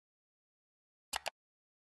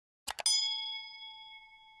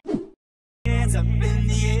hands up in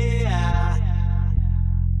the air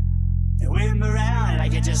and whip around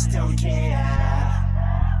like you just don't care.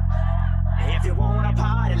 If you wanna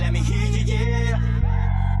party, let me hear you, yeah.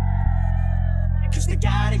 'Cause we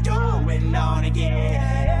got it going on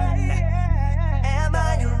again. Am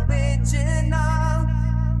I original?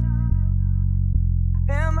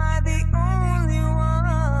 Am I the only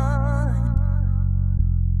one?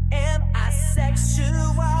 Am I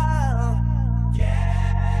sexual?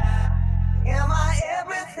 Yeah. Am I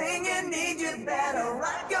everything you need? You better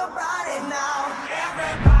rock your body now.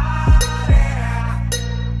 Everybody.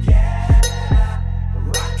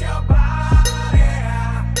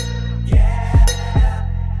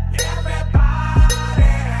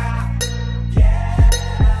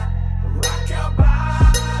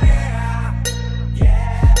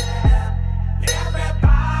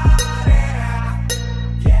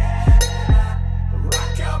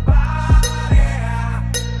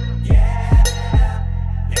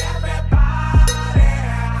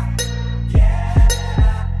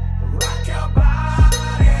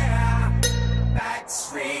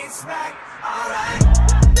 Streets back, alright.